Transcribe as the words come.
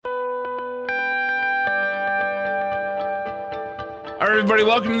All right, everybody,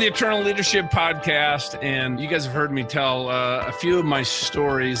 welcome to the Eternal Leadership Podcast. And you guys have heard me tell a few of my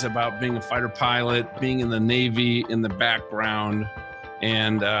stories about being a fighter pilot, being in the Navy in the background,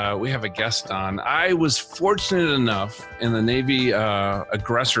 and we have a guest on. I was fortunate enough in the Navy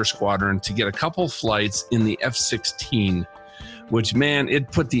Aggressor Squadron to get a couple flights in the F-16, which, man,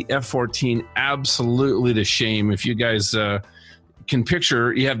 it put the F-14 absolutely to shame. If you guys can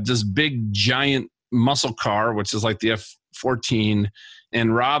picture, you have this big, giant muscle car, which is like the F-14,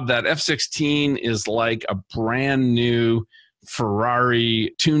 and Rob, that F-16 is like a brand new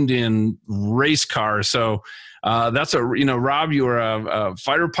Ferrari tuned in race car. So that's Rob, you were a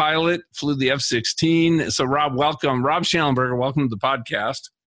fighter pilot, flew the F-16. So Rob, welcome. Rob Schallenberger, welcome to the podcast.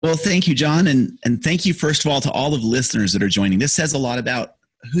 Well, thank you, John. And thank you, first of all, to all of the listeners that are joining. This says a lot about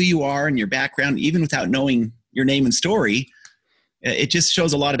who you are and your background, even without knowing your name and story. It just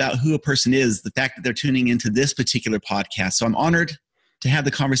shows a lot about who a person is, the fact that they're tuning into this particular podcast. So I'm honored to have the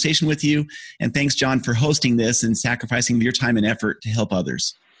conversation with you. And thanks, John, for hosting this and sacrificing your time and effort to help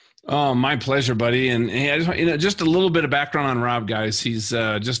others. Oh, my pleasure, buddy. And hey, just a little bit of background on Rob, guys. He's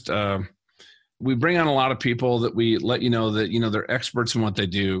we bring on a lot of people that we let you know that, they're experts in what they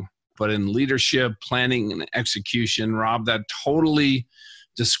do. But in leadership, planning, and execution, Rob, that totally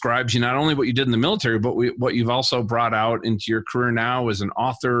describes you, not only what you did in the military, but what you've also brought out into your career now as an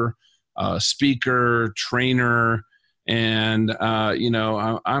author, speaker, trainer. And,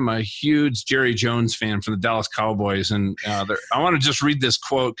 I'm a huge Jerry Jones fan from the Dallas Cowboys. And I want to just read this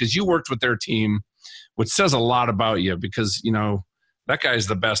quote because you worked with their team, which says a lot about you because, that guy is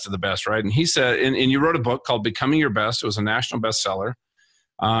the best of the best, right? And he said, and you wrote a book called Becoming Your Best. It was a national bestseller.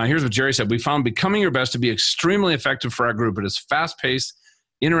 Here's what Jerry said. We found Becoming Your Best to be extremely effective for our group. It is fast-paced,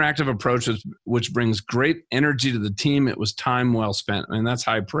 interactive approach, which brings great energy to the team. It was time well spent. And that's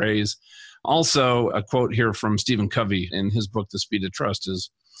high praise. Also, a quote here from Stephen Covey in his book, The Speed of Trust,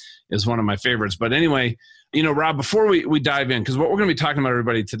 is one of my favorites. But anyway, Rob, before we dive in, because what we're going to be talking about,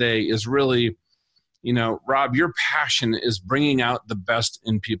 everybody, today is really, Rob, your passion is bringing out the best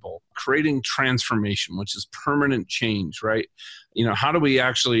in people, creating transformation, which is permanent change, right? How do we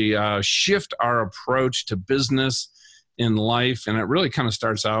actually shift our approach to business in life? And it really kind of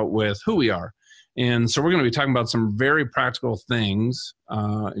starts out with who we are. And so we're going to be talking about some very practical things.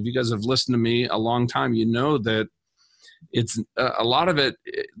 If you guys have listened to me a long time, you know that it's a lot of it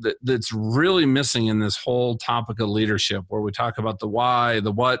that's really missing in this whole topic of leadership, where we talk about the why,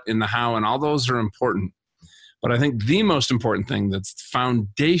 the what, and the how, and all those are important. But I think the most important thing that's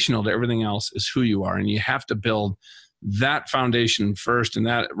foundational to everything else is who you are. And you have to build that foundation first. And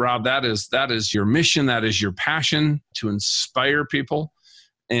that, Rob, that is your mission. That is your passion, to inspire people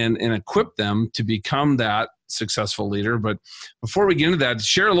and equip them to become that successful leader. But before we get into that,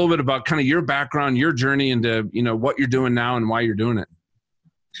 share a little bit about kind of your background, your journey into, what you're doing now and why you're doing it.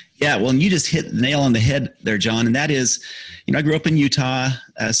 Yeah, well, and you just hit the nail on the head there, John. And that is, I grew up in Utah,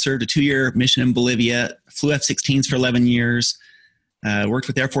 served a 2-year mission in Bolivia, flew F-16s for 11 years, worked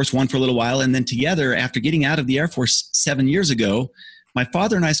with Air Force One for a little while. And then together, after getting out of the Air Force 7 years ago, my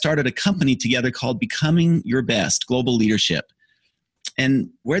father and I started a company together called Becoming Your Best Global Leadership. And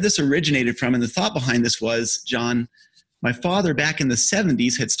where this originated from, and the thought behind this was, John, my father back in the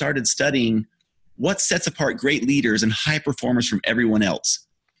 70s had started studying what sets apart great leaders and high performers from everyone else.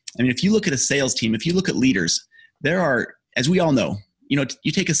 I mean, if you look at a sales team, if you look at leaders, there are, as we all know, you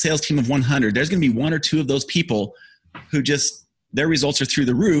take a sales team of 100, there's going to be 1 or 2 of those people who just, their results are through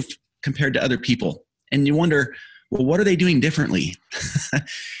the roof compared to other people. And you wonder, well, what are they doing differently?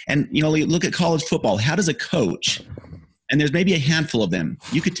 And, look at college football. How does a coach, and there's maybe a handful of them,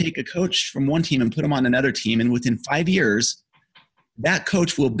 you could take a coach from one team and put them on another team, and within 5 years, that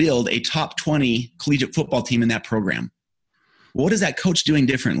coach will build a top 20 collegiate football team in that program. What is that coach doing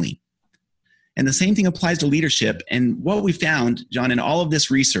differently? And the same thing applies to leadership. And what we found, John, in all of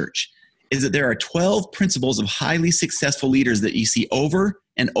this research is that there are 12 principles of highly successful leaders that you see over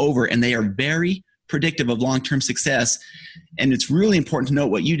and over, and they are very predictive of long-term success. And it's really important to note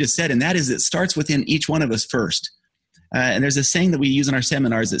what you just said, and that is it starts within each one of us first. And there's a saying that we use in our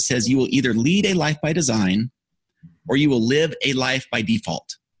seminars that says you will either lead a life by design or you will live a life by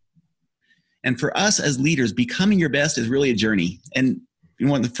default. And for us as leaders, becoming your best is really a journey. And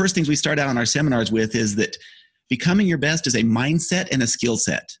one of the first things we start out on our seminars with is that becoming your best is a mindset and a skill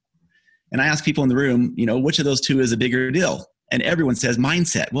set. And I ask people in the room, which of those two is a bigger deal? And everyone says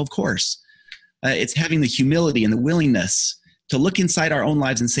mindset. Well, of course. It's having the humility and the willingness to look inside our own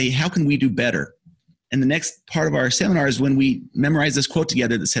lives and say, how can we do better? And the next part of our seminar is when we memorize this quote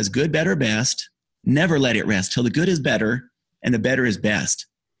together that says, good, better, best, never let it rest till the good is better and the better is best.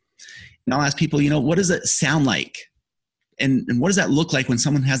 And I'll ask people, what does it sound like? And what does that look like when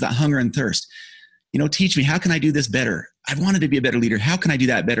someone has that hunger and thirst? Teach me, how can I do this better? I've wanted to be a better leader. How can I do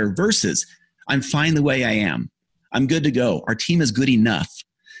that better? Versus, I'm fine the way I am. I'm good to go. Our team is good enough.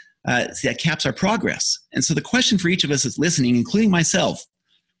 See, that caps our progress. And so the question for each of us that's listening, including myself,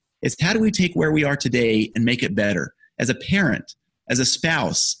 is how do we take where we are today and make it better? As a parent, as a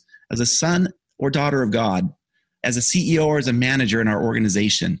spouse, as a son or daughter of God, as a CEO or as a manager in our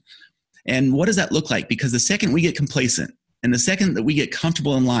organization. And what does that look like? Because the second we get complacent and the second that we get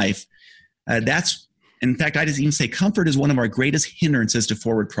comfortable in life, in fact, I just even say comfort is one of our greatest hindrances to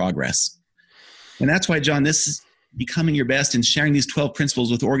forward progress. And that's why, John, this is becoming your best and sharing these 12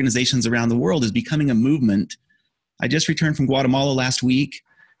 principles with organizations around the world is becoming a movement. I just returned from Guatemala last week.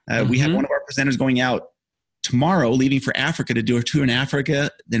 We have one of our presenters going out tomorrow, leaving for Africa to do a tour in Africa,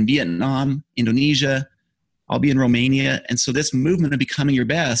 then Vietnam, Indonesia. I'll be in Romania. And so this movement of becoming your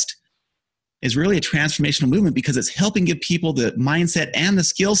best is really a transformational movement because it's helping give people the mindset and the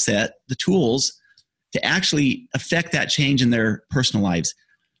skill set, the tools to actually affect that change in their personal lives.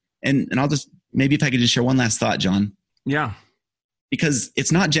 And I'll just, maybe if I could just share one last thought, John. Yeah. Because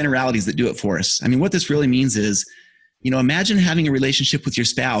it's not generalities that do it for us. I mean, what this really means is, imagine having a relationship with your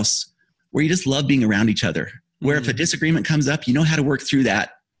spouse where you just love being around each other, where if a disagreement comes up, you know how to work through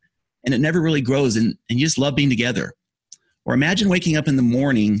that and it never really grows and you just love being together. Or imagine waking up in the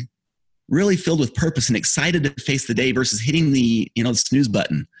morning really filled with purpose and excited to face the day versus hitting the snooze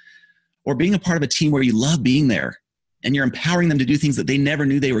button. Or being a part of a team where you love being there and you're empowering them to do things that they never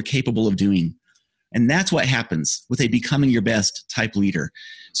knew they were capable of doing. And that's what happens with a becoming your best type leader.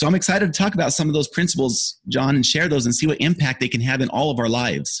 So I'm excited to talk about some of those principles, John, and share those and see what impact they can have in all of our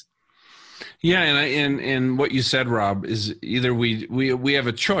lives. Yeah, and what you said, Rob, is either we have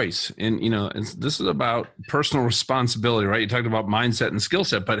a choice, and this is about personal responsibility, right? You talked about mindset and skill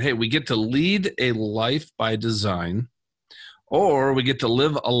set, but hey, we get to lead a life by design, or we get to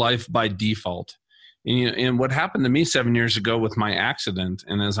live a life by default. And what happened to me 7 years ago with my accident,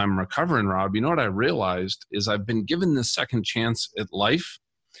 and as I'm recovering, Rob, what I realized is I've been given this second chance at life,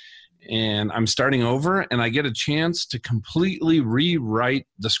 and I'm starting over, and I get a chance to completely rewrite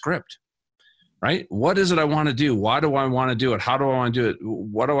the script. Right? What is it I want to do? Why do I want to do it? How do I want to do it?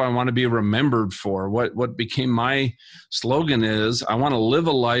 What do I want to be remembered for? What became my slogan is I want to live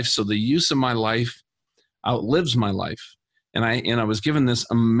a life so the use of my life outlives my life. And I was given this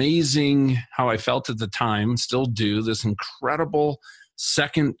amazing, how I felt at the time, still do, this incredible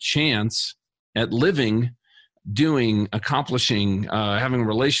second chance at living, doing, accomplishing, having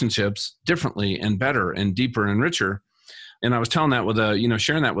relationships differently and better and deeper and richer. And I was telling that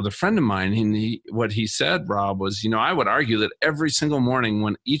sharing that with a friend of mine. And what he said, Rob, was, I would argue that every single morning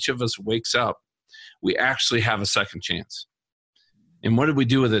when each of us wakes up, we actually have a second chance. And what did we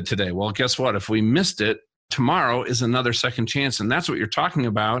do with it today? Well, guess what? If we missed it, tomorrow is another second chance. And that's what you're talking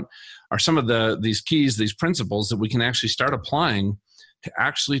about are some of these keys, these principles that we can actually start applying to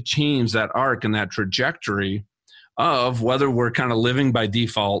actually change that arc and that trajectory of whether we're kind of living by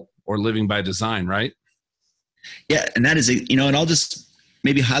default or living by design, right? Yeah, and that is, and I'll just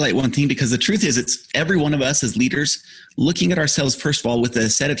maybe highlight one thing because the truth is it's every one of us as leaders looking at ourselves, first of all, with a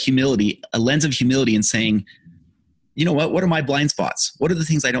set of humility, a lens of humility and saying, what are my blind spots? What are the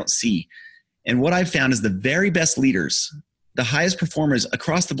things I don't see? And what I've found is the very best leaders, the highest performers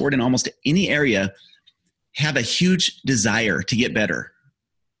across the board in almost any area have a huge desire to get better.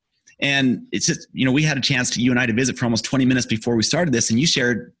 And it's just, we had a chance you and I to visit for almost 20 minutes before we started this. And you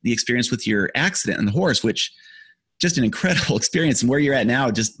shared the experience with your accident on the horse, which just an incredible experience. And where you're at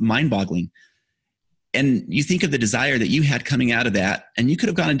now, just mind boggling. And you think of the desire that you had coming out of that, and you could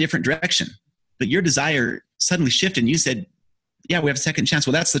have gone a different direction, but your desire suddenly shifted and you said, yeah, we have a second chance.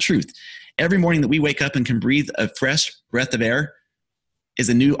 Well, that's the truth. Every morning that we wake up and can breathe a fresh breath of air is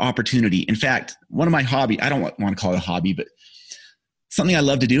a new opportunity. In fact, one of my hobbies, I don't want to call it a hobby, but something I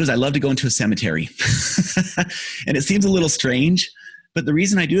love to do is I love to go into a cemetery. And it seems a little strange, but the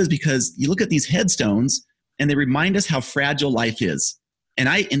reason I do is because you look at these headstones and they remind us how fragile life is. And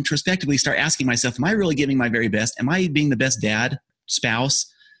I introspectively start asking myself, am I really giving my very best? Am I being the best dad, spouse,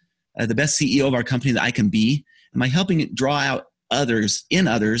 the best CEO of our company that I can be? Am I helping draw out others,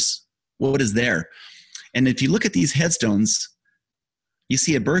 what is there? And if you look at these headstones, you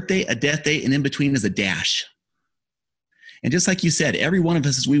see a birthday, a death date, and in between is a dash. And just like you said, every one of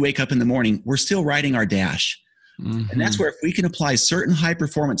us, as we wake up in the morning, we're still writing our dash. Mm-hmm. And that's where if we can apply certain high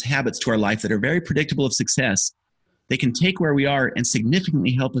performance habits to our life that are very predictable of success, they can take where we are and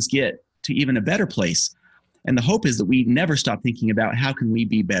significantly help us get to even a better place. And the hope is that we never stop thinking about how can we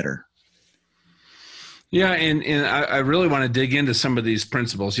be better. Yeah, and I really want to dig into some of these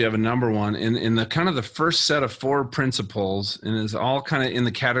principles. You have a number one, and in the kind of the first set of 4 principles, and is all kind of in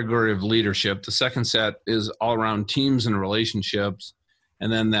the category of leadership. The second set is all around teams and relationships,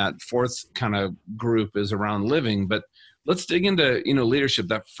 and then that fourth kind of group is around living. But let's dig into leadership.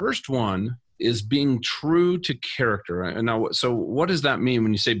 That first one is being true to character. And now, so what does that mean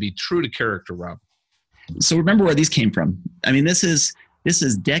when you say be true to character, Rob? So remember where these came from. I mean, this is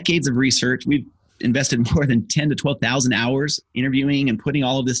decades of research. We've invested more than 10 to 12,000 hours interviewing and putting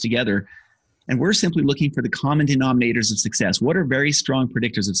all of this together. And we're simply looking for the common denominators of success. What are very strong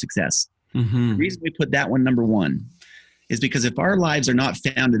predictors of success? Mm-hmm. The reason we put that one number one is because if our lives are not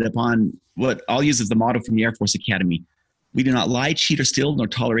founded upon what I'll use as the motto from the Air Force Academy, we do not lie, cheat, or steal, nor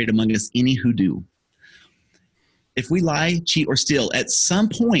tolerate among us any who do. If we lie, cheat, or steal, at some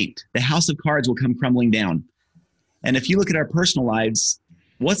point, the house of cards will come crumbling down. And if you look at our personal lives,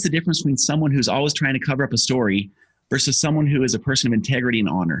 what's the difference between someone who's always trying to cover up a story versus someone who is a person of integrity and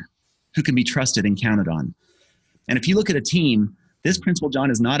honor, who can be trusted and counted on? And if you look at a team, this principle, John,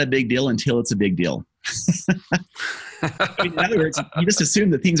 is not a big deal until it's a big deal. In other words, you just assume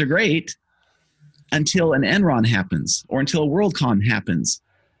that things are great until an Enron happens, or until a WorldCom happens,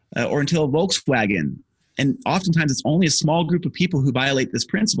 or until a Volkswagen. And oftentimes it's only a small group of people who violate this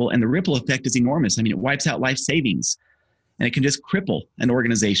principle, and the ripple effect is enormous. I mean, it wipes out life savings, and it can just cripple an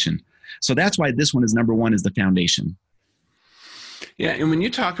organization. So that's why this one is number one, is the foundation. Yeah, and when you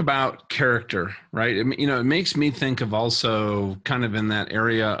talk about character, right, it makes me think of also kind of in that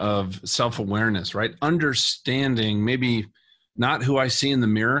area of self-awareness, right? Understanding maybe not who I see in the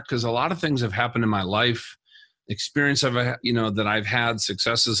mirror, because a lot of things have happened in my life, experience of, that I've had,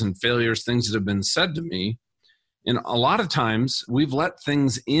 successes and failures, things that have been said to me. And a lot of times we've let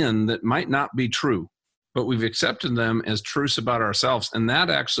things in that might not be true, but we've accepted them as truths about ourselves. And that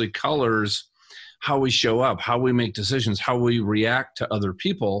actually colors how we show up, how we make decisions, how we react to other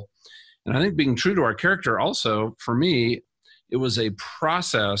people. And I think being true to our character also, for me, it was a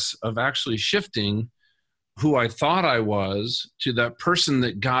process of actually shifting who I thought I was to that person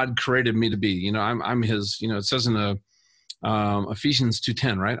that God created me to be. I'm his, it says in Ephesians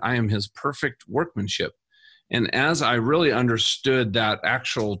 2:10, right? I am his perfect workmanship. And as I really understood that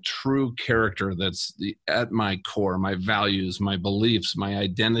actual true character that's at my core, my values, my beliefs, my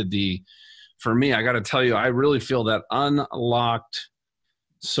identity, for me, I got to tell you, I really feel that unlocked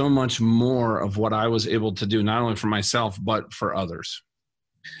so much more of what I was able to do, not only for myself, but for others.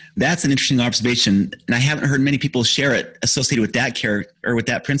 That's an interesting observation. And I haven't heard many people share it associated with that character or with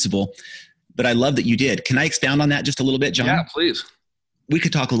that principle, but I love that you did. Can I expound on that just a little bit, John? Yeah, please. We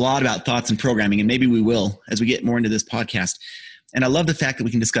could talk a lot about thoughts and programming, and maybe we will as we get more into this podcast. And I love the fact that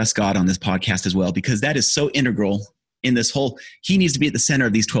we can discuss God on this podcast as well, because that is so integral in this whole, he needs to be at the center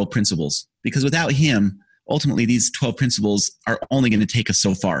of these 12 principles, because without him, ultimately these 12 principles are only going to take us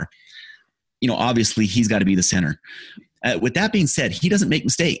so far. Obviously he's got to be the center. With that being said, he doesn't make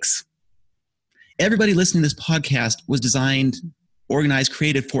mistakes. Everybody listening to this podcast was designed, organized,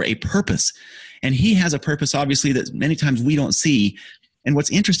 created for a purpose. And he has a purpose, obviously, that many times we don't see. And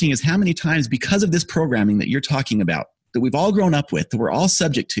what's interesting is how many times, because of this programming that you're talking about, that we've all grown up with, that we're all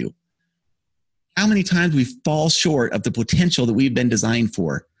subject to, how many times we fall short of the potential that we've been designed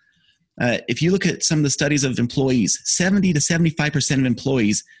for. If you look at some of the studies of employees, 70 to 75% of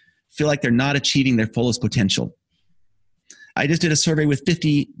employees feel like they're not achieving their fullest potential. I just did a survey with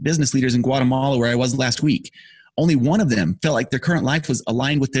 50 business leaders in Guatemala where I was last week. Only one of them felt like their current life was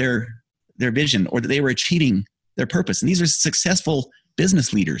aligned with their vision, or that they were achieving their purpose. And these are successful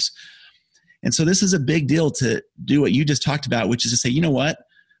business leaders. And so this is a big deal to do what you just talked about, which is to say, you know what?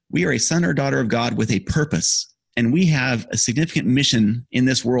 We are a son or daughter of God with a purpose, and we have a significant mission in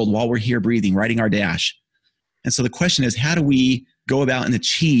this world while we're here breathing, riding our dash. And so the question is, how do we go about and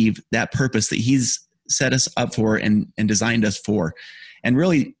achieve that purpose that he's set us up for and designed us for? And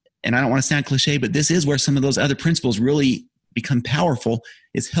really, and I don't want to sound cliche, but this is where some of those other principles really become powerful,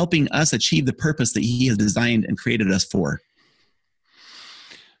 is helping us achieve the purpose that he has designed and created us for.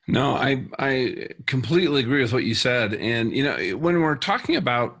 No, I completely agree with what you said. And, when we're talking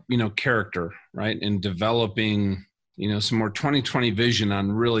about, character, right, and developing, some more 2020 vision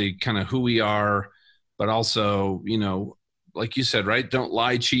on really kind of who we are, but also, like you said, right, don't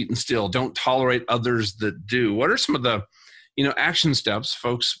lie, cheat, and steal. Don't tolerate others that do. What are some of the, action steps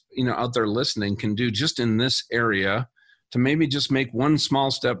folks, out there listening can do just in this area to maybe just make one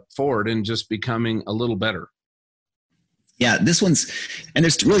small step forward in just becoming a little better? Yeah, and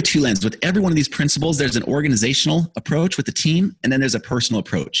there's really two lenses. With every one of these principles, there's an organizational approach with the team, and then there's a personal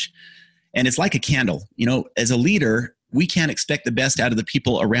approach. And it's like a candle. As a leader, we can't expect the best out of the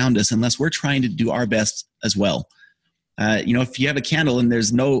people around us unless we're trying to do our best as well. If you have a candle and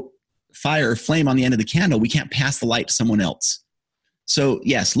there's no fire or flame on the end of the candle, we can't pass the light to someone else. So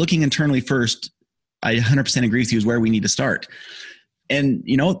yes, looking internally first, I 100% agree with you, is where we need to start. And,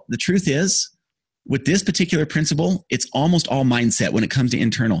 the truth is, with this particular principle, it's almost all mindset when it comes to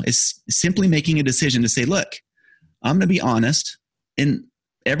internal. It's simply making a decision to say, look, I'm going to be honest in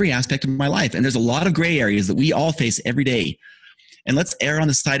every aspect of my life. And there's a lot of gray areas that we all face every day. And let's err on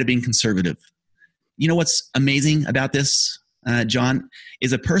the side of being conservative. You know what's amazing about this, John,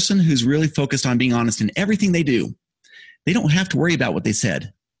 is a person who's really focused on being honest in everything they do. They don't have to worry about what they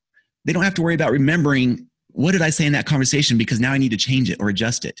said. They don't have to worry about remembering, what did I say in that conversation, because now I need to change it or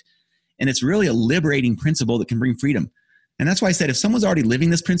adjust it. And it's really a liberating principle that can bring freedom. And that's why I said, if someone's already living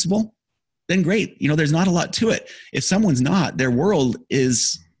this principle, then great. There's not a lot to it. If someone's not, they're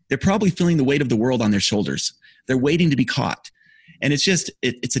probably feeling the weight of the world on their shoulders. They're waiting to be caught. And it's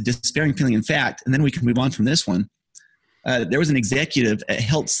a despairing feeling. In fact, and then we can move on from this one. There was an executive at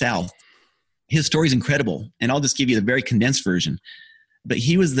Health South. His story's incredible. And I'll just give you the very condensed version. But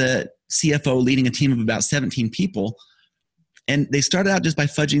he was the CFO leading a team of about 17 people. And they started out just by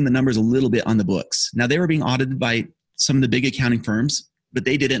fudging the numbers a little bit on the books. Now, they were being audited by some of the big accounting firms, but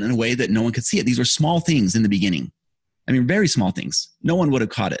they did it in a way that no one could see it. These were small things in the beginning. I mean, very small things. No one would have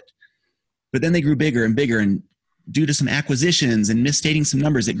caught it. But then they grew bigger and bigger, and due to some acquisitions and misstating some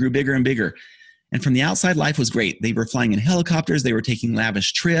numbers, it grew bigger and bigger. And from the outside, life was great. They were flying in helicopters. They were taking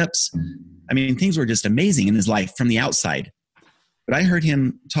lavish trips. I mean, things were just amazing in his life from the outside. But I heard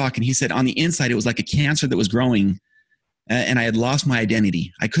him talk, and he said on the inside, it was like a cancer that was growing, and I had lost my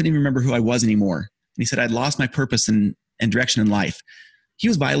identity. I couldn't even remember who I was anymore. And he said, I'd lost my purpose and direction in life. He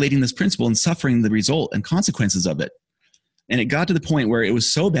was violating this principle and suffering the result and consequences of it. And it got to the point where it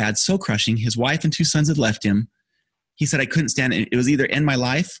was so bad, so crushing. His wife and 2 sons had left him. He said, I couldn't stand it. It was either end my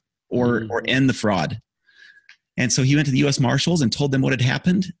life or end the fraud. And so he went to the U.S. Marshals and told them what had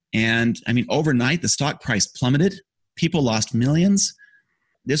happened. And I mean, overnight, the stock price plummeted. People lost millions.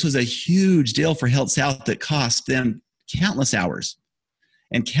 This was a huge deal for Health South that cost them countless hours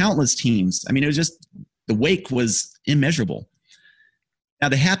and countless teams. I mean, it was just, the wake was immeasurable. Now,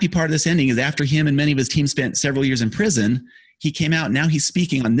 the happy part of this ending is after him and many of his team spent several years in prison, he came out. Now he's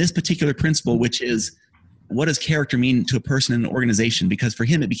speaking on this particular principle, which is, what does character mean to a person in an organization? Because for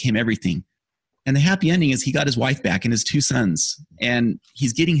him, it became everything. And the happy ending is he got his wife back and his 2 sons, and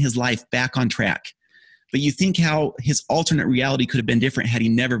he's getting his life back on track. But you think how his alternate reality could have been different had he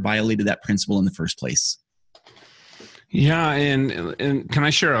never violated that principle in the first place. Yeah. And can I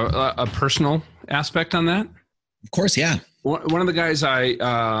share a personal aspect on that? Of course. Yeah. One of the guys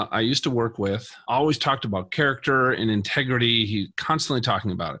I used to work with always talked about character and integrity. He constantly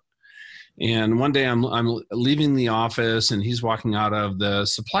talking about it. And one day I'm leaving the office, and he's walking out of the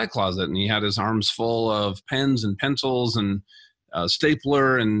supply closet, and he had his arms full of pens and pencils and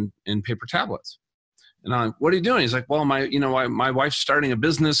stapler and paper tablets. And I'm like, what are you doing? He's like, well, my wife's starting a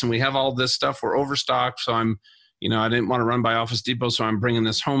business, and we have all this stuff. We're overstocked. So I didn't want to run by Office Depot. So I'm bringing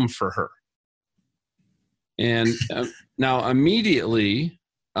this home for her. And now immediately,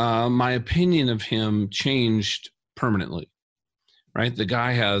 my opinion of him changed permanently, right? The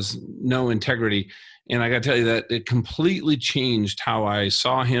guy has no integrity. And I got to tell you that it completely changed how I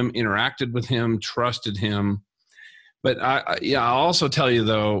saw him, interacted with him, trusted him. But I'll also tell you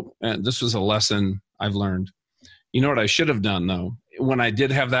though, this was a lesson I've learned. You know what I should have done though? When I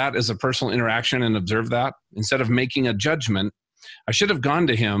did have that as a personal interaction and observed that, instead of making a judgment, I should have gone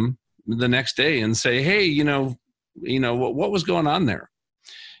to him the next day and say, hey, what was going on there?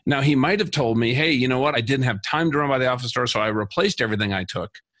 Now, he might have told me, hey, you know what? I didn't have time to run by the office door, so I replaced everything I took.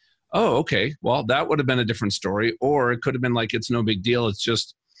 Oh, okay. Well, that would have been a different story. Or it could have been like, it's no big deal. It's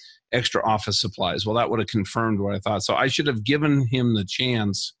just extra office supplies. Well, that would have confirmed what I thought. So I should have given him the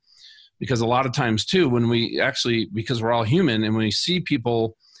chance, because a lot of times too, when we actually, because we're all human, and when we see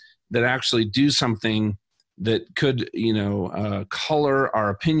people that actually do something that could, color our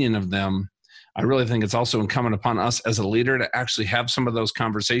opinion of them, I really think it's also incumbent upon us as a leader to actually have some of those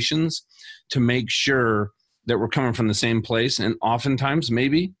conversations to make sure that we're coming from the same place. And oftentimes,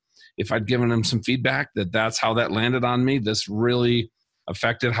 maybe if I'd given him some feedback that's how that landed on me, this really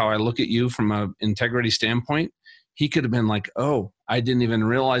affected how I look at you from an integrity standpoint, he could have been like, oh, I didn't even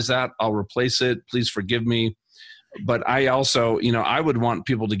realize that. I'll replace it. Please forgive me. But I also, I would want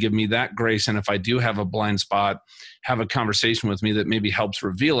people to give me that grace. And if I do have a blind spot, have a conversation with me that maybe helps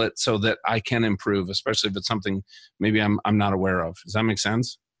reveal it so that I can improve, especially if it's something maybe I'm not aware of. Does that make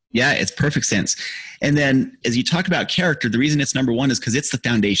sense? Yeah, it's perfect sense. And then as you talk about character, the reason it's number one is because it's the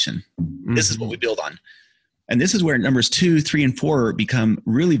foundation. Mm-hmm. This is what we build on. And this is where numbers 2, 3, and 4 become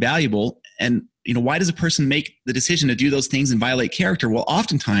really valuable. And why does a person make the decision to do those things and violate character? Well,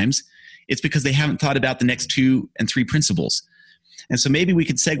 oftentimes it's because they haven't thought about the next 2 and 3 principles. And so maybe we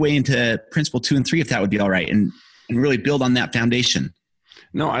could segue into principle 2 and 3, if that would be all right, and really build on that foundation.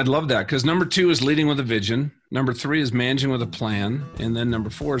 No, I'd love that, because number 2 is leading with a vision. Number 3 is managing with a plan. And then number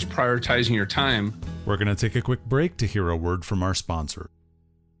 4 is prioritizing your time. We're going to take a quick break to hear a word from our sponsor.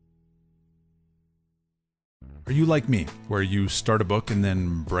 Are you like me, where you start a book and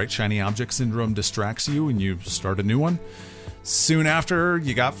then bright shiny object syndrome distracts you and you start a new one? Soon after,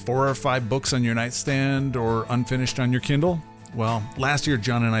 you got 4 or 5 books on your nightstand or unfinished on your Kindle? Well, last year,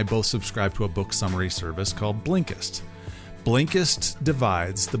 John and I both subscribed to a book summary service called Blinkist. Blinkist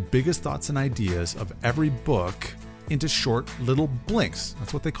divides the biggest thoughts and ideas of every book into short little blinks.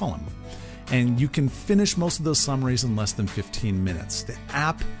 That's what they call them. And you can finish most of those summaries in less than 15 minutes. The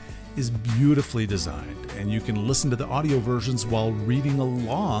app is beautifully designed, and you can listen to the audio versions while reading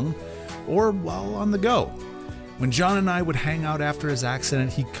along or while on the go. When John and I would hang out after his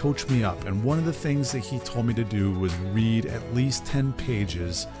accident, he coached me up, and one of the things that he told me to do was read at least 10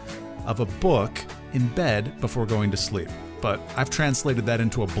 pages of a book in bed before going to sleep. But I've translated that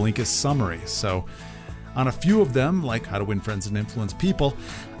into a Blinkist summary, so on a few of them, like How to Win Friends and Influence People,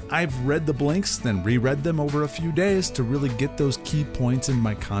 I've read the blinks, then reread them over a few days to really get those key points in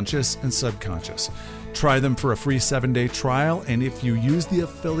my conscious and subconscious. Try them for a free 7-day trial, and if you use the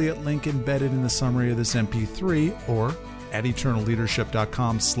affiliate link embedded in the summary of this MP3 or at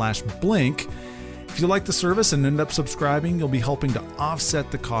eternalleadership.com/blink, if you like the service and end up subscribing, you'll be helping to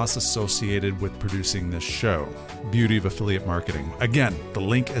offset the costs associated with producing this show. Beauty of affiliate marketing. Again, the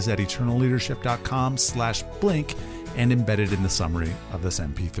link is at eternalleadership.com/blink and embedded in the summary of this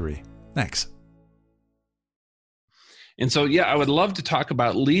MP3. Thanks. And so, yeah, I would love to talk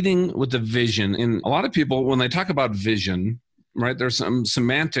about leading with the vision. And a lot of people, when they talk about vision, right, there's some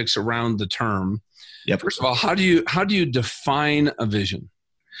semantics around the term. Yep. First of all, how do you define a vision?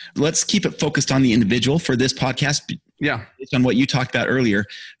 Let's keep it focused on the individual for this podcast. Yeah. Based on what you talked about earlier.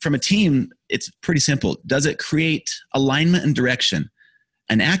 From a team, it's pretty simple. Does it create alignment and direction?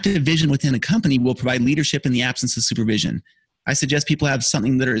 An active vision within a company will provide leadership in the absence of supervision. I suggest people have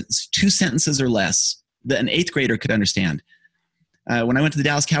something that are 2 sentences or less that an 8th grader could understand. When I went to the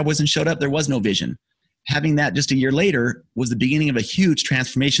Dallas Cowboys and showed up, there was no vision. Having that just a year later was the beginning of a huge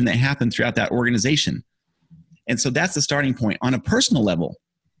transformation that happened throughout that organization. And so that's the starting point. On a personal level,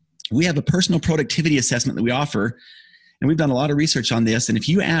 we have a personal productivity assessment that we offer, and we've done a lot of research on this. And if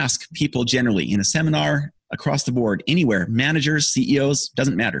you ask people generally in a seminar, across the board, anywhere, managers, CEOs,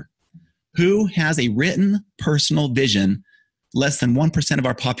 doesn't matter, who has a written personal vision, less than 1% of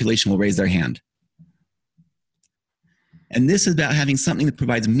our population will raise their hand. And this is about having something that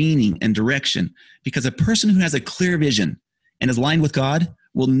provides meaning and direction, because a person who has a clear vision and is aligned with God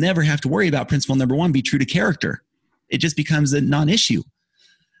will never have to worry about principle number 1, be true to character. It just becomes a non-issue.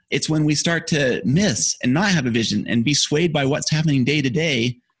 It's when we start to miss and not have a vision and be swayed by what's happening day to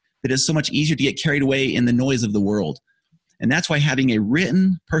day that it's so much easier to get carried away in the noise of the world. And that's why having a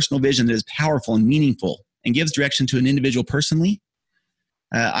written personal vision that is powerful and meaningful and gives direction to an individual personally,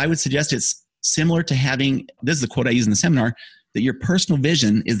 I would suggest it's similar to having, this is the quote I use in the seminar, that your personal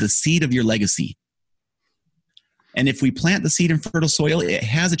vision is the seed of your legacy. And if we plant the seed in fertile soil, it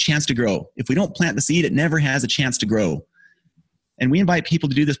has a chance to grow. If we don't plant the seed, it never has a chance to grow. And we invite people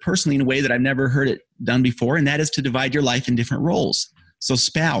to do this personally in a way that I've never heard it done before, and that is to divide your life in different roles. So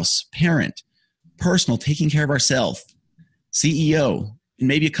spouse, parent, personal, taking care of ourselves, CEO, and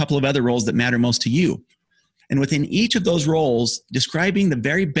maybe a couple of other roles that matter most to you. And within each of those roles, describing the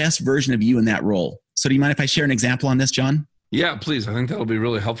very best version of you in that role. So do you mind if I share an example on this, John? Yeah, please. I think that'll be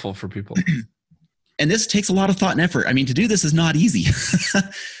really helpful for people. And this takes a lot of thought and effort. I mean, to do this is not easy.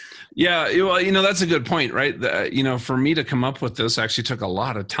 Yeah, well, that's a good point, right? For me to come up with this actually took a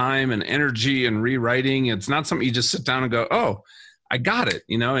lot of time and energy and rewriting. It's not something you just sit down and go, oh, I got it,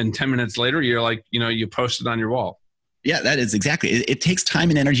 and 10 minutes later, you're like, you post it on your wall. Yeah, that is exactly. It takes time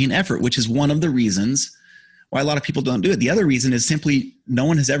and energy and effort, which is one of the reasons why a lot of people don't do it. The other reason is simply no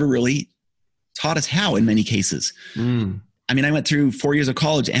one has ever really taught us how in many cases. I mean, I went through 4 years of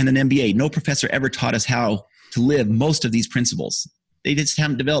college and an MBA. No professor ever taught us how to live most of these principles. They just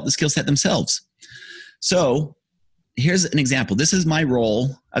haven't developed the skill set themselves. So here's an example. This is my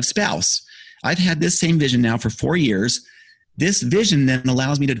role of spouse. I've had this same vision now for 4 years. This vision then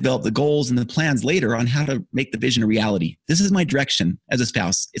allows me to develop the goals and the plans later on how to make the vision a reality. This is my direction as a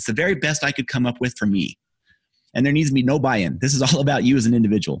spouse. It's the very best I could come up with for me. And there needs to be no buy-in. This is all about you as an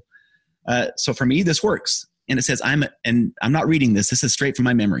individual. So for me, this works. And it says, I'm not reading this. This is straight from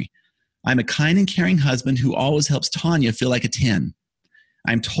my memory. I'm a kind and caring husband who always helps Tanya feel like a 10.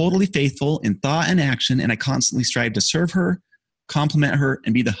 I'm totally faithful in thought and action, and I constantly strive to serve her, compliment her,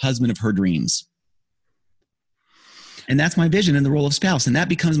 and be the husband of her dreams. And that's my vision in the role of spouse. And that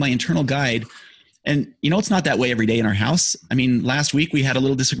becomes my internal guide. And it's not that way every day in our house. I mean, last week we had a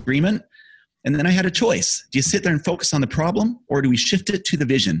little disagreement, and then I had a choice. Do you sit there and focus on the problem, or do we shift it to the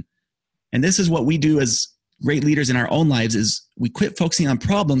vision? And this is what we do as great leaders in our own lives, is we quit focusing on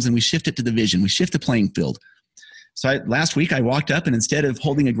problems and we shift it to the vision. We shift the playing field. So last week I walked up, and instead of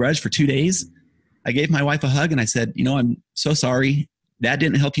holding a grudge for 2 days, I gave my wife a hug and I said, I'm so sorry. That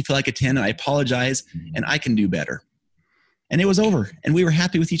didn't help you feel like a 10, and I apologize, and I can do better. And it was over. And we were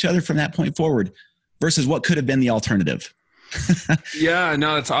happy with each other from that point forward versus what could have been the alternative. Yeah,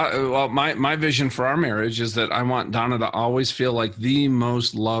 no, it's well, my vision for our marriage is that I want Donna to always feel like the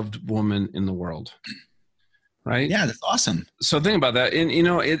most loved woman in the world. Right? Yeah, that's awesome. So think about that.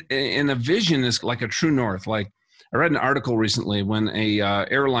 And, a vision is like a true north. Like I read an article recently when a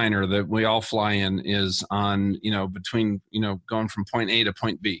airliner that we all fly in is on, between, going from point A to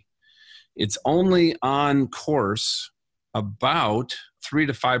point B. It's only on course about 3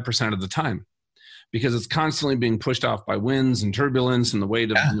 to 5% of the time, because it's constantly being pushed off by winds and turbulence and the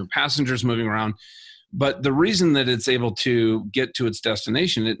weight of passengers moving around. But the reason that it's able to get to its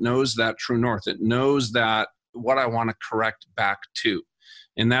destination, it knows that true north. It knows that what I want to correct back to.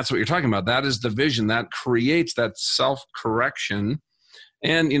 And that's what you're talking about. That is the vision that creates that self-correction.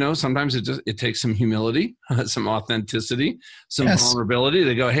 And, sometimes it takes some humility, some authenticity, some vulnerability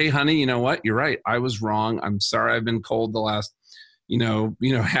to go, hey, honey, you know what? You're right. I was wrong. I'm sorry I've been cold the last,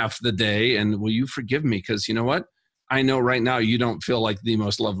 half the day. And will you forgive me? Because you know what? I know right now you don't feel like the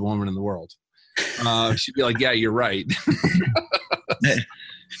most loved woman in the world. She'd be like, yeah, you're right.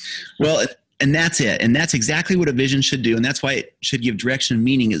 Well, and that's it. And that's exactly what a vision should do. And that's why it should give direction and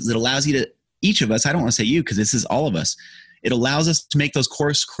meaning, is it allows you to, each of us, I don't want to say you, because this is all of us. It allows us to make those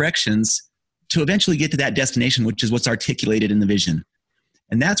course corrections to eventually get to that destination, which is what's articulated in the vision.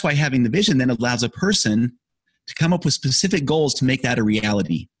 And that's why having the vision then allows a person to come up with specific goals to make that a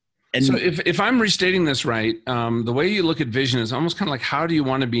reality. And so if I'm restating this right, the way you look at vision is almost kind of like, how do you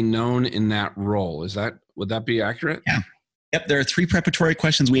want to be known in that role? Would that be accurate? Yeah. Yep. There are 3 preparatory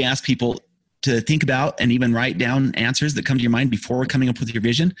questions we ask people to think about and even write down answers that come to your mind before coming up with your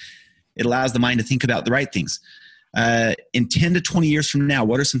vision. It allows the mind to think about the right things. In 10 to 20 years from now,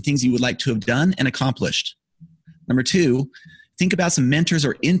 what are some things you would like to have done and accomplished? Number 2, think about some mentors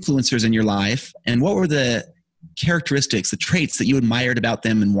or influencers in your life, and what were the characteristics, the traits that you admired about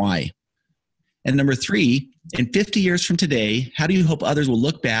them and why? And number 3, in 50 years from today, how do you hope others will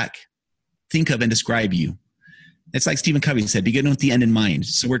look back, think of, and describe you? It's like Stephen Covey said, begin with the end in mind.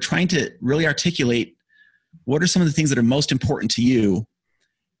 So we're trying to really articulate what are some of the things that are most important to you,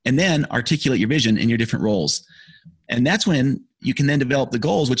 and then articulate your vision in your different roles. And that's when you can then develop the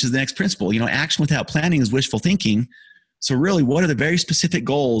goals, which is the next principle. Action without planning is wishful thinking. So really, what are the very specific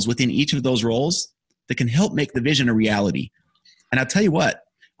goals within each of those roles that can help make the vision a reality? And I'll tell you what,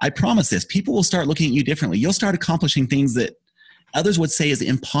 I promise this, people will start looking at you differently. You'll start accomplishing things that others would say is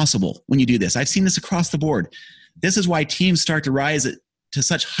impossible when you do this. I've seen this across the board. This is why teams start to rise to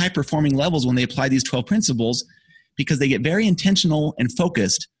such high-performing levels when they apply these 12 principles, because they get very intentional and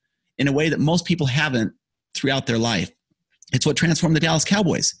focused in a way that most people haven't throughout their life. It's what transformed the Dallas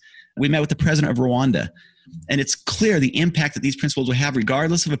Cowboys. We met with the president of Rwanda, and it's clear the impact that these principles will have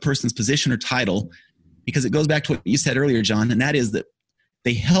regardless of a person's position or title, because it goes back to what you said earlier, John, and that is that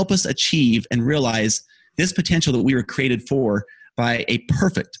they help us achieve and realize this potential that we were created for by a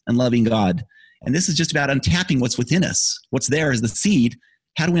perfect and loving God. And this is just about untapping what's within us. What's there is the seed.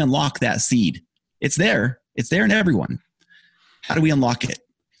 How do we unlock that seed? It's there. It's there in everyone. How do we unlock it?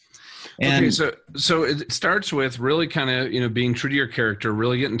 And okay, so it starts with really kind of, being true to your character,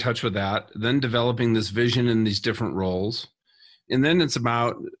 really get in touch with that, then developing this vision in these different roles. And then it's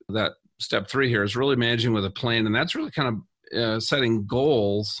about that step 3 here is really managing with a plan. And that's really kind of setting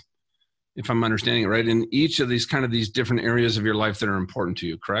goals, if I'm understanding it right, in each of these different areas of your life that are important to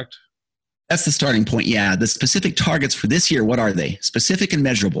you, correct? That's the starting point. Yeah. The specific targets for this year, what are they? Specific and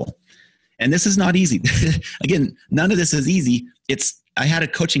measurable. And this is not easy. Again, none of this is easy. I had a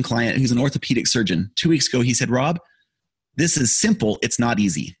coaching client who's an orthopedic surgeon. 2 weeks ago, he said, Rob, this is simple. It's not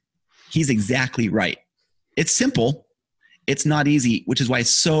easy. He's exactly right. It's simple. It's not easy, which is why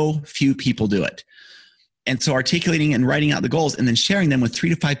so few people do it. And so articulating and writing out the goals and then sharing them with 3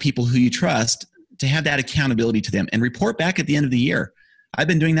 to 5 people who you trust to have that accountability to them and report back at the end of the year. I've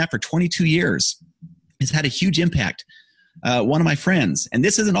been doing that for 22 years. It's had a huge impact. One of my friends, and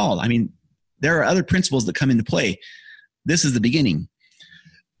this isn't all. I mean, there are other principles that come into play. This is the beginning.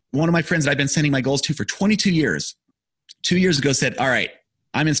 one of my friends that I've been sending my goals to for 22 years, 2 years ago said, all right,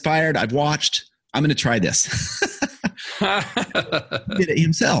 I'm inspired. I've watched. I'm going to try this. He did it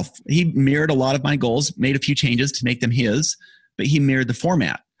himself. He mirrored a lot of my goals, made a few changes to make them his, but he mirrored the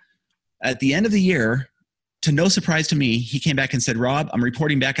format. At the end of the year, to no surprise to me, he came back and said, Rob, I'm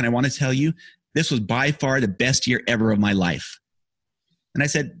reporting back and I want to tell you this was by far the best year ever of my life. And I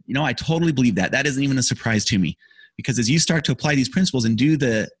said, I totally believe that. That isn't even a surprise to me, because as you start to apply these principles and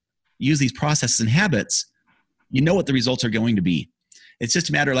use these processes and habits, you know what the results are going to be. It's just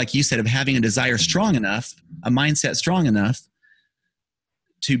a matter, like you said, of having a desire strong enough, a mindset strong enough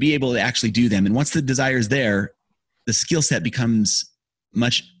to be able to actually do them. And once the desire is there, the skill set becomes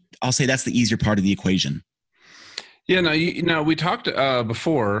much, I'll say that's the easier part of the equation. Yeah, no, we talked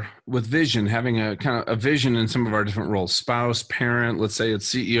before with vision, having a kind of a vision in some of our different roles, spouse, parent, let's say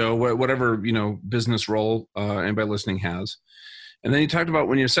it's CEO, whatever, business role anybody listening has. And then you talked about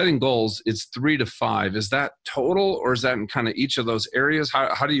when you're setting goals, it's 3 to 5. Is that total, or is that in kind of each of those areas?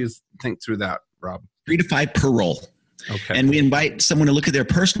 How do you think through that, Rob? 3 to 5 per role. Okay. And we invite someone to look at their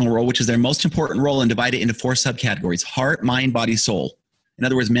personal role, which is their most important role, and divide it into 4 subcategories: heart, mind, body, soul. In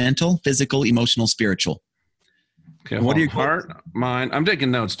other words, mental, physical, emotional, spiritual. Okay. What are your heart, mind? I'm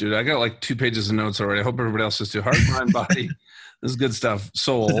taking notes, dude. I got like 2 pages of notes already. I hope everybody else is too. Heart, mind, body. This is good stuff.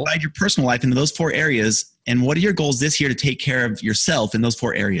 Soul. So divide your personal life into those 4 areas. And what are your goals this year to take care of yourself in those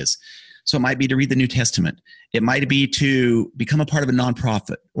 4 areas? So it might be to read the New Testament. It might be to become a part of a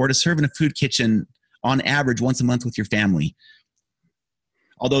nonprofit, or to serve in a food kitchen on average once a month with your family.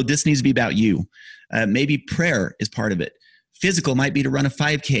 Although this needs to be about you. Maybe prayer is part of it. Physical might be to run a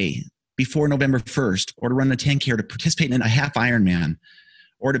 5K before November 1st, or to run a 10K, or to participate in a half Ironman,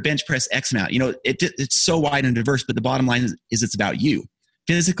 or to bench press X amount. It's so wide and diverse, but the bottom line is it's about you.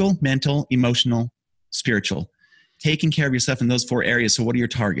 Physical, mental, emotional, spiritual. Taking care of yourself in those 4 areas. So what are your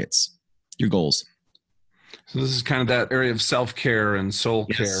targets, your goals? So this is kind of that area of self-care and soul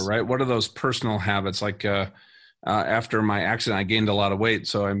Yes. care, right? What are those personal habits? Like after my accident, I gained a lot of weight.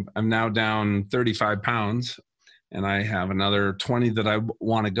 So I'm now down 35 pounds, and I have another 20 that I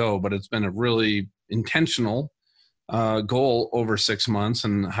want to go, but it's been a really intentional goal over 6 months,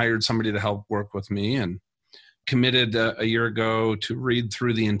 and hired somebody to help work with me, and committed a year ago to read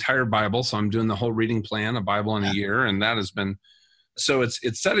through the entire Bible. So I'm doing the whole reading plan, a Bible in a year. And that has been, so it's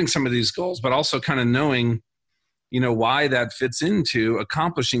setting some of these goals, but also kind of knowing, why that fits into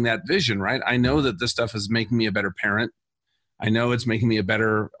accomplishing that vision, right? I know that this stuff is making me a better parent. I know it's making me a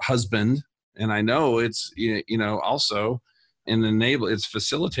better husband. And I know it's, also it's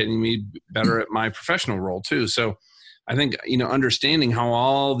facilitating me better at my professional role too. So I think, understanding how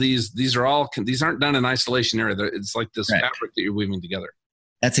all these aren't done in isolation area. It's like this Correct. fabric that you're weaving together.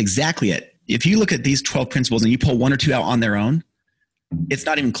 That's exactly it. If you look at these 12 principles and you pull 1 or 2 out on their own, it's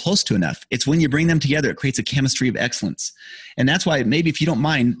not even close to enough. It's when you bring them together, it creates a chemistry of excellence. And that's why maybe, if you don't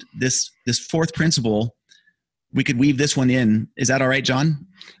mind, this 4th principle, we could weave this one in. Is that all right, John?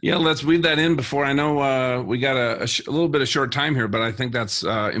 Yeah, let's weave that in before. I know we got a little bit of short time here, but I think that's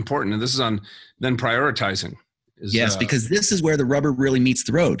important. And this is on then prioritizing. Yes, because this is where the rubber really meets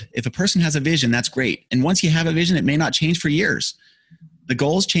the road. If a person has a vision, that's great. And once you have a vision, it may not change for years. The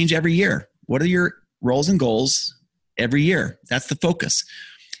goals change every year. What are your roles and goals every year? That's the focus.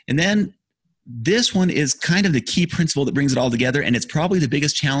 And then this one is kind of the key principle that brings it all together. And it's probably the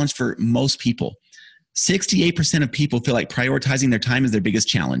biggest challenge for most people. 68% of people feel like prioritizing their time is their biggest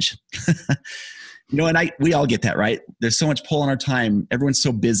challenge. And we all get that, right? There's so much pull on our time. Everyone's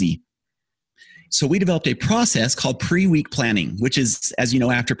so busy. So we developed a process called pre-week planning, which is, as you know,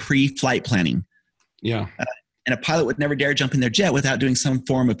 after pre-flight planning. Yeah. And a pilot would never dare jump in their jet without doing some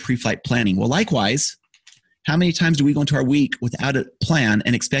form of pre-flight planning. Well, likewise, how many times do we go into our week without a plan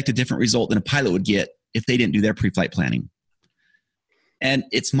and expect a different result than a pilot would get if they didn't do their pre-flight planning? And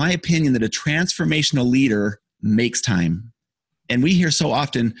it's my opinion that a transformational leader makes time. And we hear so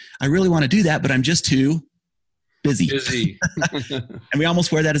often, I really want to do that, but I'm just too busy. And we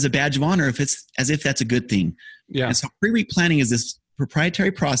almost wear that as a badge of honor as if that's a good thing. Yeah. And so pre-week planning is this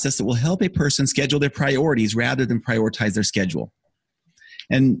proprietary process that will help a person schedule their priorities rather than prioritize their schedule.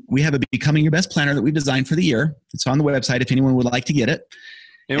 And we have a Becoming Your Best Planner that we've designed for the year. It's on the website if anyone would like to get it.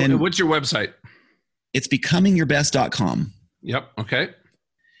 And what's your website? It's becomingyourbest.com. Yep. Okay.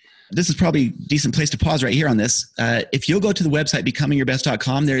 This is probably a decent place to pause right here on this. If you'll go to the website,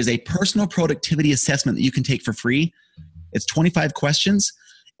 becomingyourbest.com, there is a personal productivity assessment that you can take for free. It's 25 questions,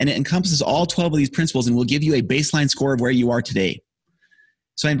 and it encompasses all 12 of these principles and will give you a baseline score of where you are today.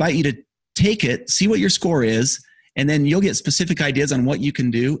 So I invite you to take it, see what your score is, and then you'll get specific ideas on what you can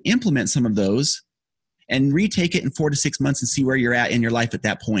do, implement some of those, and retake it in 4 to 6 months and see where you're at in your life at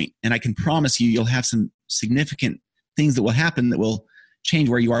that point. And I can promise you, you'll have some significant things that will happen that will change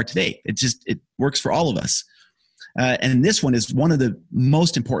where you are today. It works for all of us. And this one is one of the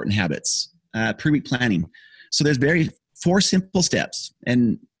most important habits, pre-week planning. So there's 4 simple steps,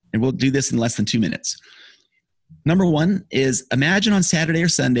 and we'll do this in less than 2 minutes. Number 1 is imagine on Saturday or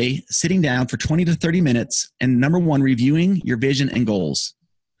Sunday sitting down for 20 to 30 minutes and number 1, reviewing your vision and goals.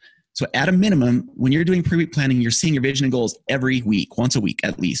 So at a minimum, when you're doing pre-week planning, you're seeing your vision and goals every week, once a week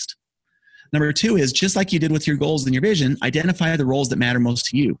at least. Number 2 is, just like you did with your goals and your vision, identify the roles that matter most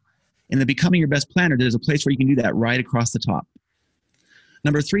to you. In the Becoming Your Best Planner, there's a place where you can do that right across the top.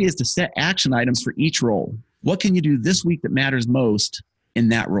 Number 3 is to set action items for each role. What can you do this week that matters most in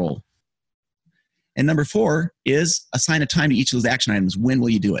that role? And number 4 is assign a time to each of those action items. When will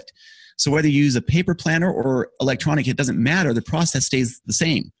you do it? So whether you use a paper planner or electronic, it doesn't matter. The process stays the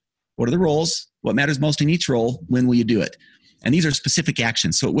same. What are the roles? What matters most in each role? When will you do it? And these are specific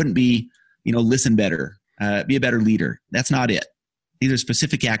actions. So it wouldn't be, listen better, be a better leader. That's not it. These are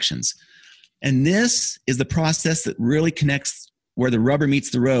specific actions. And this is the process that really connects where the rubber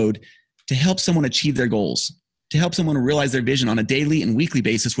meets the road to help someone achieve their goals, to help someone realize their vision on a daily and weekly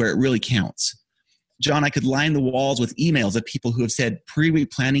basis where it really counts. John, I could line the walls with emails of people who have said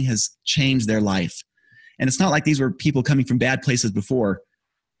pre-week planning has changed their life. And it's not like these were people coming from bad places before.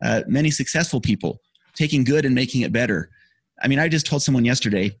 Many successful people taking good and making it better. I mean, I just told someone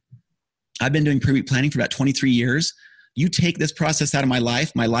yesterday, I've been doing pre-week planning for about 23 years. You take this process out of my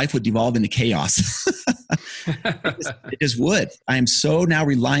life would devolve into chaos. It just would. I am so now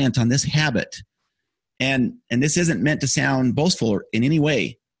reliant on this habit. And this isn't meant to sound boastful in any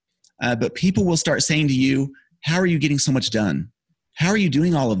way. But people will start saying to you, how are you getting so much done? How are you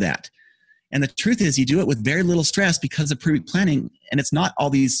doing all of that? And the truth is, you do it with very little stress because of pre-week planning. And it's not all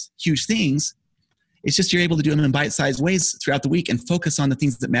these huge things. It's just you're able to do them in bite-sized ways throughout the week and focus on the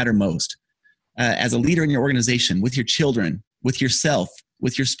things that matter most. As a leader in your organization, with your children, with yourself,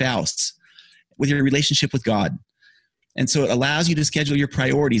 with your spouse, with your relationship with God. And so it allows you to schedule your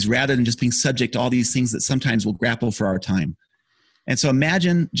priorities rather than just being subject to all these things that sometimes will grapple for our time. And so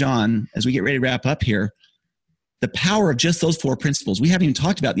imagine, John, as we get ready to wrap up here, the power of just those 4 principles. We haven't even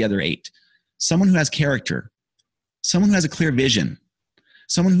talked about the other 8. Someone who has character, someone who has a clear vision,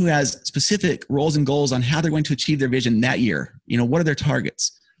 someone who has specific roles and goals on how they're going to achieve their vision that year. What are their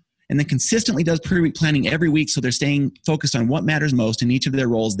targets? And then consistently does pre-week planning every week so they're staying focused on what matters most in each of their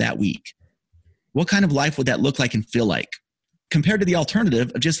roles that week. What kind of life would that look like and feel like compared to the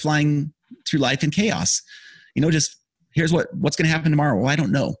alternative of just flying through life in chaos? Just here's what's going to happen tomorrow. Well, I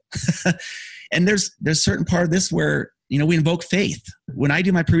don't know. And there's certain part of this where, we invoke faith. When I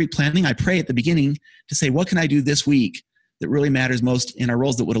do my pre-week planning, I pray at the beginning to say, what can I do this week that really matters most in our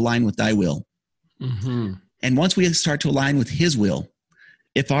roles that would align with thy will? Mm-hmm. And once we start to align with his will,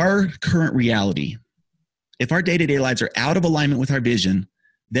 if our current reality, if our day-to-day lives are out of alignment with our vision,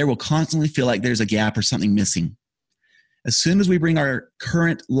 there will constantly feel like there's a gap or something missing. As soon as we bring our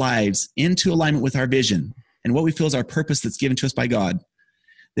current lives into alignment with our vision and what we feel is our purpose that's given to us by God,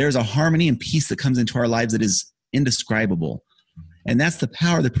 there's a harmony and peace that comes into our lives that is indescribable. And that's the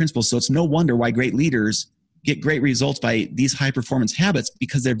power of the principle. So it's no wonder why great leaders get great results by these high-performance habits,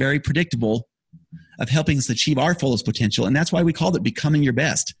 because they're very predictable of helping us achieve our fullest potential. And that's why we called it Becoming Your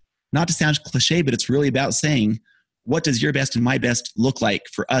Best. Not to sound cliche, but it's really about saying, what does your best and my best look like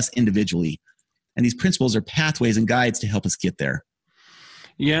for us individually? And these principles are pathways and guides to help us get there.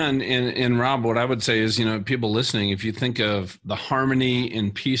 Yeah, and Rob, what I would say is, people listening, if you think of the harmony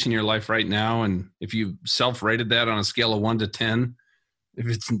and peace in your life right now, and if you self-rated that on a scale of 1 to 10, if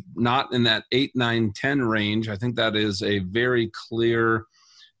it's not in that 8, 9, 10 range, I think that is a very clear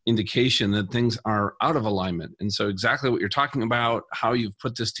indication that things are out of alignment. And so exactly what you're talking about, how you've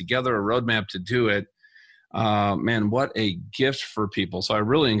put this together, a roadmap to do it, man, what a gift for people. So I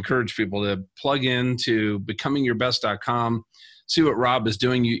really encourage people to plug into becomingyourbest.com, see what Rob is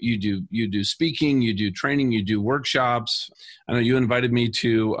doing. You do speaking, you do training, you do workshops. I know you invited me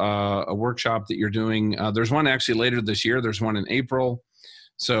to a workshop that you're doing. There's one actually later this year. There's one in April.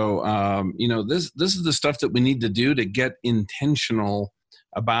 So, this is the stuff that we need to do to get intentional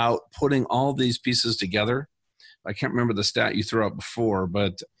about putting all these pieces together. I can't remember the stat you threw out before,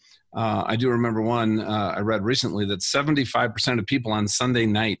 but I do remember one I read recently that 75% of people on Sunday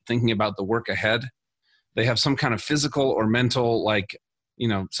night thinking about the work ahead, they have some kind of physical or mental,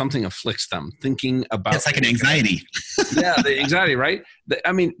 something afflicts them thinking about. It's like an anxiety. Yeah, the anxiety, right?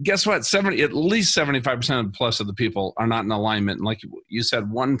 Guess what? At least 75% plus of the people are not in alignment. And like you said,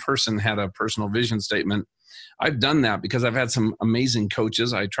 one person had a personal vision statement I've done that because I've had some amazing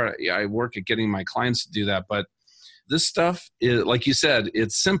coaches. I work at getting my clients to do that. But this stuff is, like you said,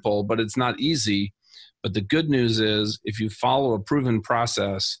 it's simple, but it's not easy. But the good news is if you follow a proven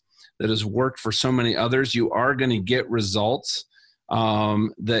process that has worked for so many others, you are going to get results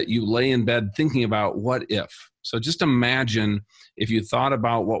that you lay in bed thinking about what if. So just imagine if you thought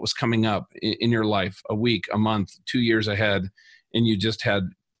about what was coming up in your life, a week, a month, 2 years ahead, and you just had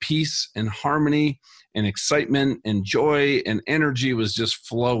peace and harmony and excitement and joy and energy was just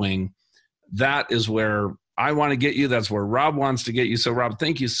flowing. That is where I want to get you. That's where Rob wants to get you. So Rob,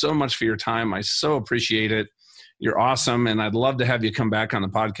 thank you so much for your time. I so appreciate it. You're awesome. And I'd love to have you come back on the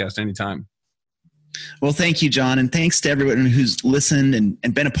podcast anytime. Well, thank you, John. And thanks to everyone who's listened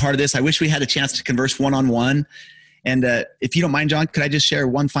and been a part of this. I wish we had a chance to converse one-on-one. And if you don't mind, John, could I just share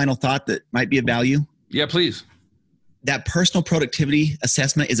one final thought that might be of value? Yeah, please. That personal productivity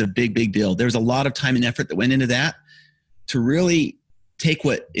assessment is a big, big deal. There's a lot of time and effort that went into that to really take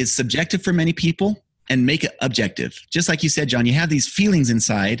what is subjective for many people and make it objective. Just like you said, John, you have these feelings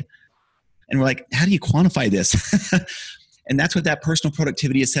inside and we're like, how do you quantify this? And that's what that personal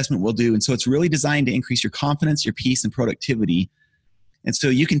productivity assessment will do. And so it's really designed to increase your confidence, your peace, and productivity. And so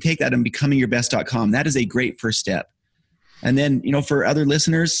you can take that on becomingyourbest.com. That is a great first step. And then, for other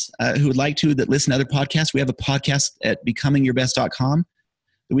listeners who would like that listen to other podcasts, we have a podcast at becomingyourbest.com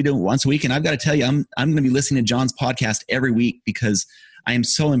that we do once a week. And I've got to tell you, I'm going to be listening to John's podcast every week because I am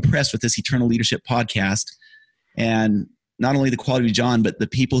so impressed with this Eternal Leadership podcast. And not only the quality of John, but the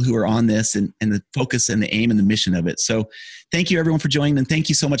people who are on this and the focus and the aim and the mission of it. So thank you everyone for joining. And thank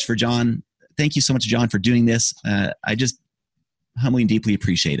you so much John, for doing this. I just humbly and deeply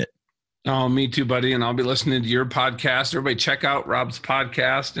appreciate it. Oh, me too, buddy. And I'll be listening to your podcast. Everybody check out Rob's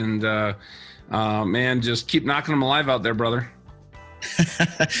podcast and man, just keep knocking them alive out there, brother.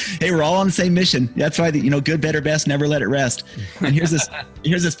 Hey, we're all on the same mission. That's why good, better, best, never let it rest. And here's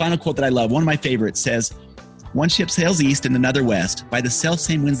this final quote that I love. One of my favorites says, "One ship sails east and another west by the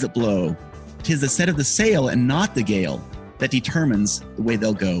self-same winds that blow. 'Tis the set of the sail and not the gale that determines the way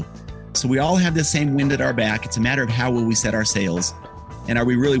they'll go." So we all have the same wind at our back. It's a matter of how will we set our sails, and are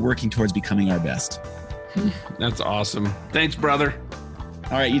we really working towards becoming our best? That's awesome. Thanks, brother.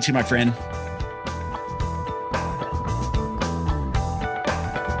 All right, you too, my friend.